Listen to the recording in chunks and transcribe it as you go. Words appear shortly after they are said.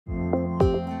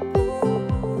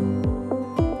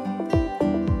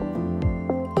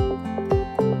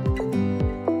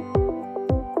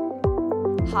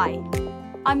Hi,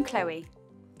 I'm Chloe,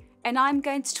 and I'm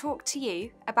going to talk to you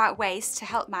about ways to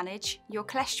help manage your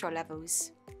cholesterol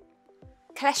levels.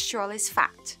 Cholesterol is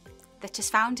fat that is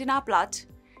found in our blood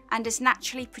and is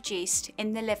naturally produced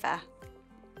in the liver.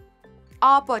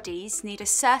 Our bodies need a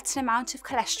certain amount of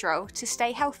cholesterol to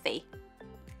stay healthy,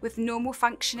 with normal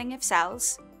functioning of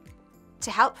cells, to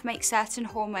help make certain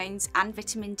hormones and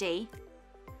vitamin D,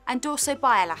 and also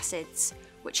bile acids,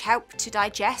 which help to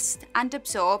digest and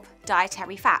absorb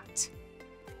dietary fat.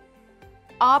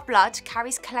 Our blood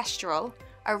carries cholesterol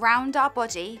around our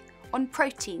body on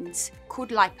proteins called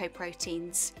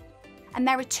lipoproteins, and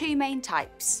there are two main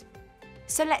types.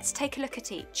 So let's take a look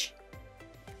at each.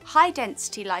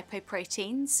 High-density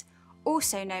lipoproteins,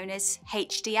 also known as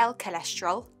HDL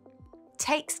cholesterol,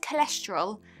 takes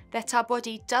cholesterol that our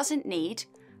body doesn't need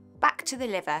back to the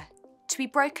liver to be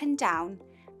broken down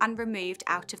and removed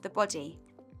out of the body.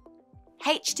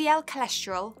 HDL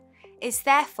cholesterol is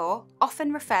therefore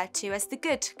often referred to as the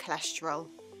good cholesterol.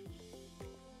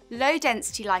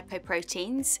 Low-density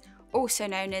lipoproteins, also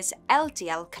known as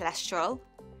LDL cholesterol,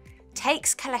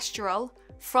 takes cholesterol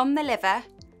from the liver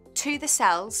to the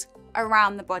cells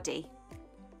around the body,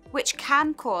 which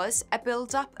can cause a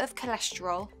build-up of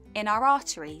cholesterol in our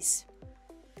arteries.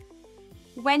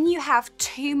 When you have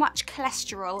too much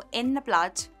cholesterol in the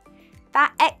blood,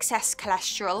 that excess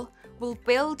cholesterol will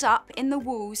build up in the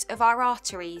walls of our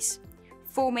arteries,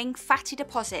 forming fatty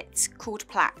deposits called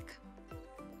plaque.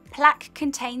 Plaque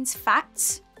contains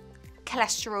fats,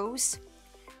 cholesterols,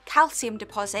 calcium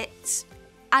deposits,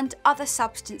 and other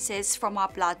substances from our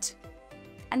blood.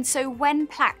 And so when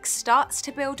plaque starts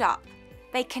to build up,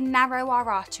 they can narrow our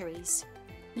arteries,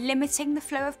 limiting the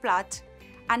flow of blood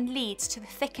and leads to the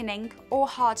thickening or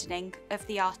hardening of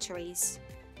the arteries.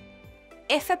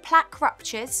 If a plaque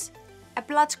ruptures, a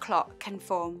blood clot can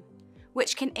form,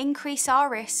 which can increase our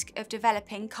risk of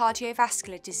developing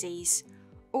cardiovascular disease,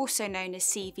 also known as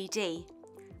CVD,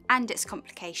 and its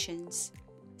complications,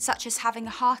 such as having a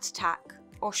heart attack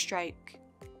or stroke.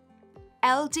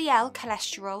 LDL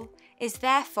cholesterol is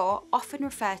therefore often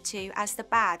referred to as the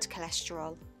bad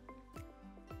cholesterol.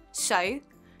 So,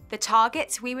 the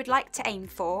targets we would like to aim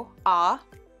for are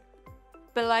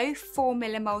below 4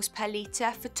 millimoles per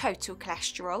litre for total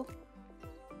cholesterol,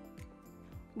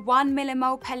 1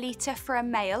 millimole per litre for a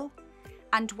male,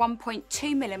 and 1.2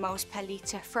 millimoles per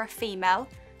litre for a female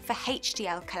for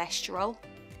HDL cholesterol,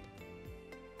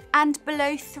 and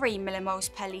below 3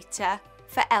 millimoles per litre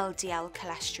for LDL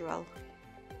cholesterol.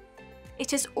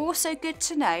 It is also good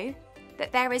to know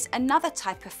that there is another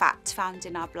type of fat found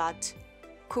in our blood,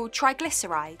 called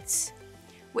triglycerides,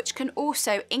 which can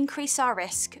also increase our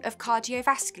risk of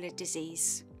cardiovascular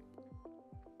disease.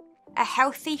 A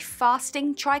healthy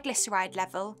fasting triglyceride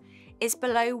level is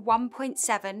below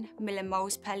 1.7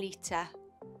 millimoles per litre.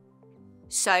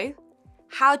 So,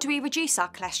 how do we reduce our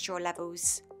cholesterol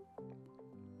levels?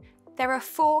 There are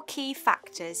 4 key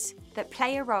factors that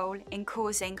play a role in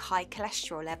causing high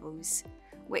cholesterol levels,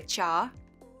 which are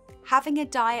having a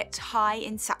diet high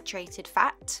in saturated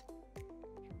fat,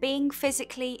 being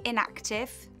physically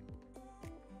inactive,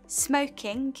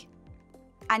 smoking,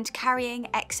 and carrying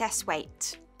excess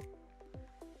weight.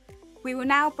 We will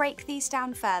now break these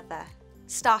down further,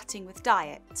 starting with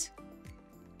diet.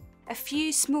 A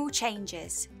few small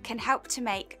changes can help to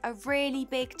make a really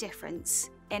big difference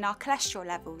in our cholesterol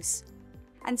levels,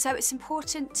 and so it's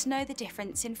important to know the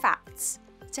difference in fats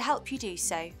to help you do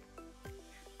so.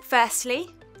 Firstly,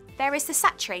 there is the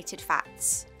saturated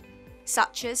fats,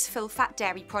 such as full-fat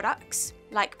dairy products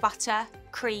like butter,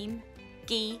 cream,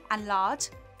 ghee and lard,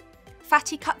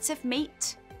 fatty cuts of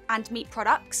meat and meat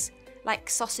products like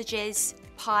sausages,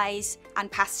 pies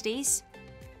and pasties,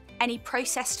 any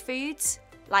processed foods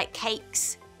like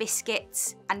cakes,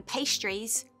 biscuits and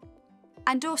pastries,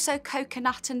 and also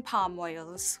coconut and palm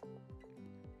oils.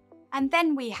 And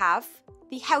then we have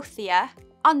the healthier,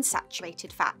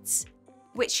 unsaturated fats,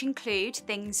 which include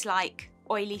things like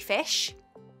oily fish,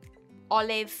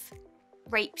 olive,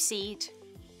 rapeseed,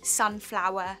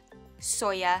 sunflower,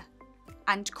 soya,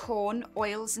 and corn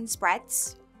oils and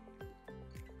spreads,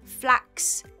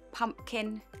 flax,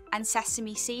 pumpkin, and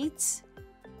sesame seeds,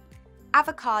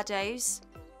 avocados,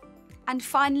 and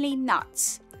finally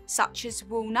nuts such as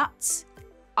walnuts,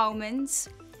 almonds,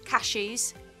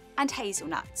 cashews, and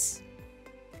hazelnuts.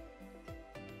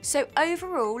 So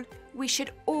overall, we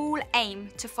should all aim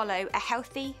to follow a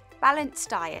healthy, balanced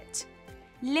diet,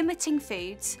 limiting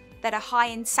foods that are high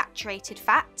in saturated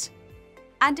fat,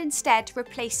 and instead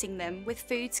replacing them with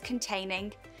foods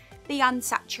containing the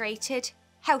unsaturated,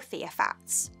 healthier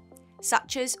fats,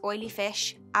 such as oily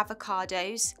fish,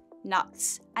 avocados,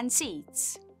 nuts, and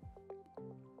seeds.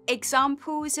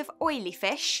 Examples of oily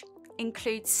fish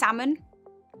include salmon,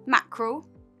 mackerel,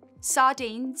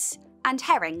 sardines, and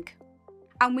herring.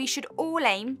 And we should all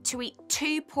aim to eat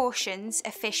 2 portions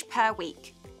of fish per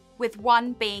week, with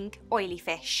 1 being oily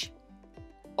fish.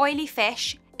 Oily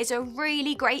fish is a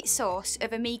really great source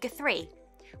of omega-3,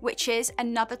 which is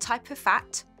another type of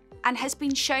fat, and has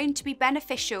been shown to be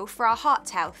beneficial for our heart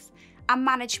health and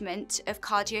management of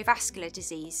cardiovascular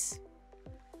disease.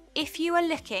 If you are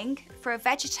looking for a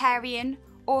vegetarian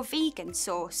or vegan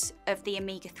source of the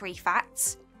omega-3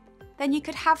 fats, then you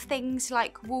could have things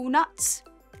like walnuts,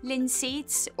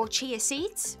 linseeds or chia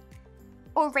seeds,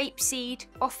 or rapeseed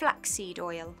or flaxseed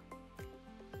oil.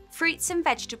 Fruits and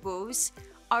vegetables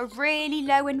are really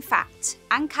low in fat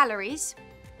and calories,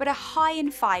 but are high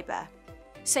in fibre,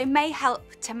 so may help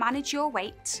to manage your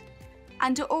weight,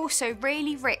 and are also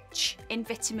really rich in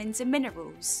vitamins and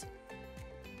minerals.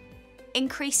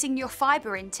 Increasing your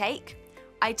fibre intake,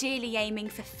 ideally aiming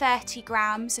for 30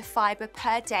 grams of fibre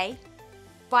per day,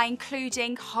 by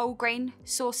including whole grain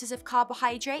sources of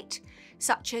carbohydrate,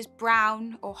 such as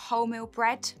brown or wholemeal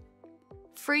bread,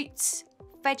 fruits,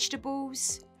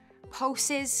 vegetables,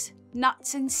 pulses,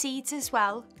 nuts and seeds as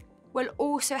well, will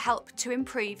also help to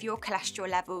improve your cholesterol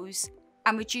levels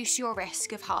and reduce your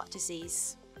risk of heart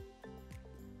disease.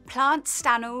 Plant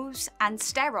stanols and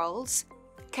sterols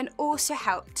can also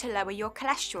help to lower your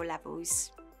cholesterol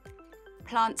levels.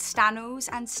 Plant stanols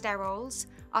and sterols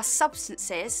are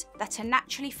substances that are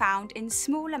naturally found in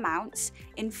small amounts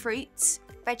in fruits,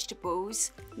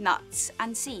 vegetables, nuts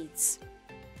and seeds.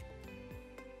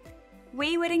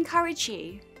 We would encourage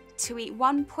you to eat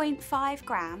 1.5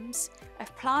 grams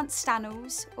of plant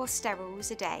stanols or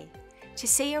sterols a day to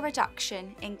see a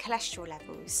reduction in cholesterol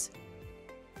levels.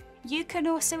 You can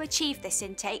also achieve this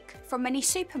intake from many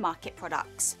supermarket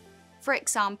products, for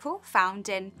example found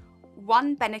in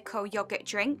 1 Benecol yogurt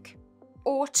drink,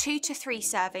 or 2 to 3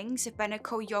 servings of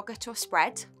Benecol yogurt or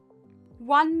spread,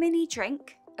 1 mini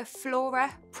drink of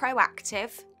Flora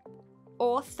Proactive,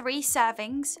 or 3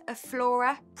 servings of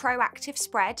Flora Proactive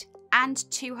spread and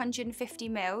 250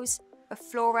 ml of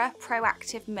Flora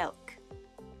Proactive milk.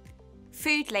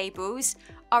 Food labels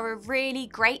are a really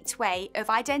great way of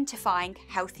identifying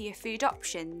healthier food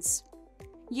options.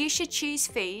 You should choose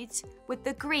foods with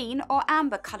the green or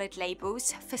amber coloured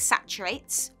labels for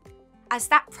saturates, as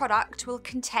that product will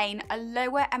contain a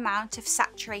lower amount of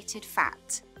saturated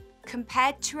fat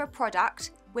compared to a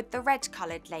product with the red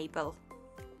coloured label.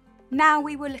 Now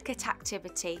we will look at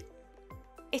activity.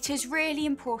 It is really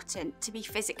important to be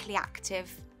physically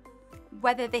active,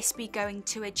 whether this be going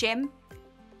to a gym,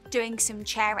 doing some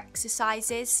chair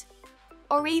exercises,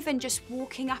 or even just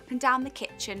walking up and down the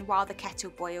kitchen while the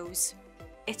kettle boils.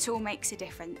 It all makes a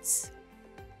difference.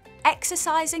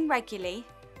 Exercising regularly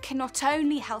can not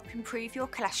only help improve your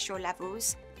cholesterol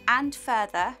levels and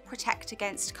further protect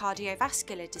against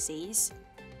cardiovascular disease,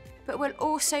 but will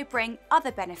also bring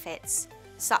other benefits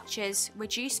such as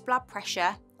reduced blood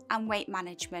pressure and weight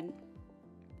management.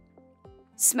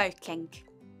 Smoking.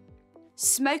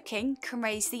 Smoking can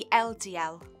raise the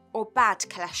LDL, or bad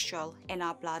cholesterol, in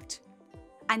our blood,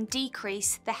 and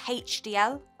decrease the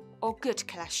HDL, or good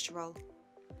cholesterol.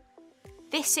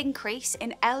 This increase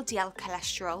in LDL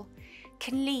cholesterol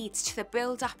can lead to the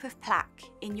build-up of plaque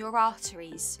in your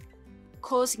arteries,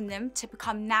 causing them to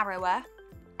become narrower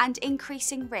and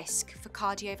increasing risk for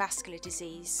cardiovascular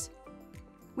disease.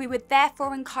 We would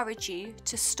therefore encourage you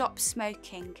to stop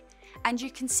smoking, and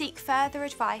you can seek further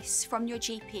advice from your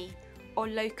GP or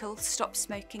local stop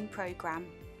smoking programme.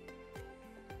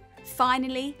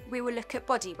 Finally, we will look at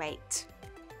body weight.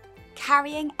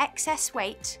 Carrying excess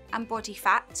weight and body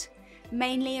fat,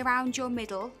 mainly around your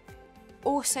middle,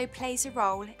 also plays a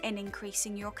role in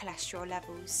increasing your cholesterol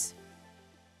levels.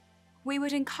 We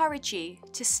would encourage you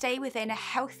to stay within a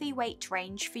healthy weight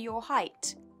range for your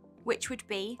height, which would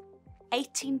be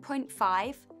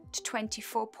 18.5 to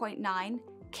 24.9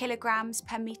 kilograms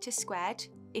per metre squared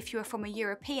if you are from a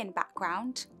European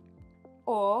background,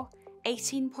 or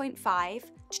 18.5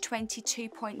 to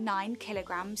 22.9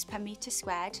 kilograms per metre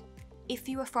squared if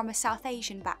you are from a South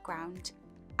Asian background,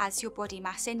 as your body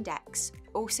mass index,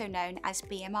 also known as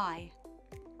BMI.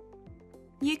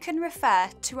 You can refer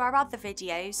to our other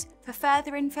videos for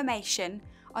further information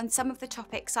on some of the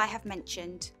topics I have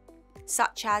mentioned,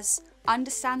 such as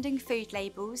understanding food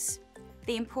labels,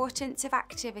 the importance of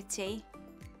activity,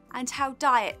 and how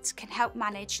diet can help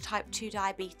manage type 2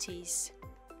 diabetes.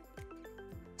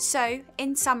 So,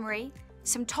 in summary,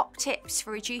 some top tips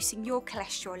for reducing your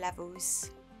cholesterol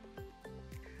levels.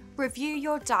 Review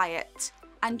your diet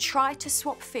and try to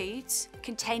swap foods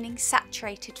containing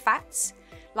saturated fats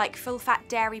like full-fat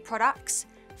dairy products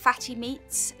fatty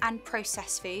meats and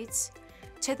processed foods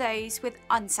to those with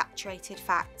unsaturated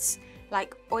fats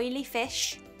like oily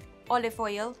fish, olive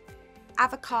oil,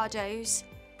 avocados,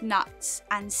 nuts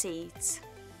and seeds.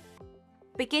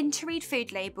 Begin to read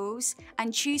food labels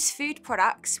and choose food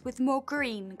products with more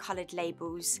green coloured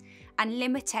labels and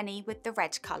limit any with the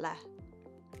red colour.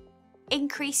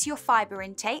 Increase your fibre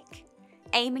intake,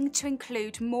 aiming to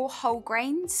include more whole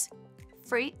grains,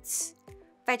 fruits,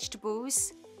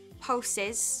 vegetables,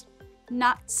 pulses,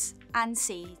 nuts and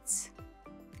seeds.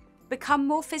 Become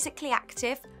more physically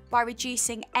active by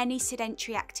reducing any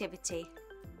sedentary activity.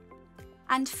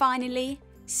 And finally,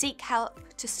 seek help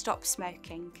to stop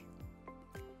smoking.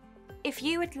 If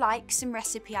you would like some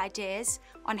recipe ideas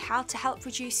on how to help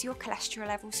reduce your cholesterol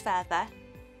levels further,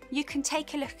 you can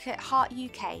take a look at Heart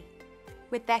UK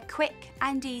with their quick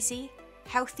and easy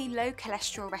healthy low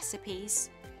cholesterol recipes,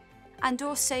 and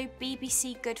also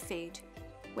BBC Good Food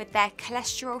with their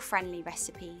cholesterol friendly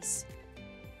recipes.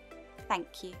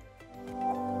 Thank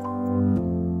you.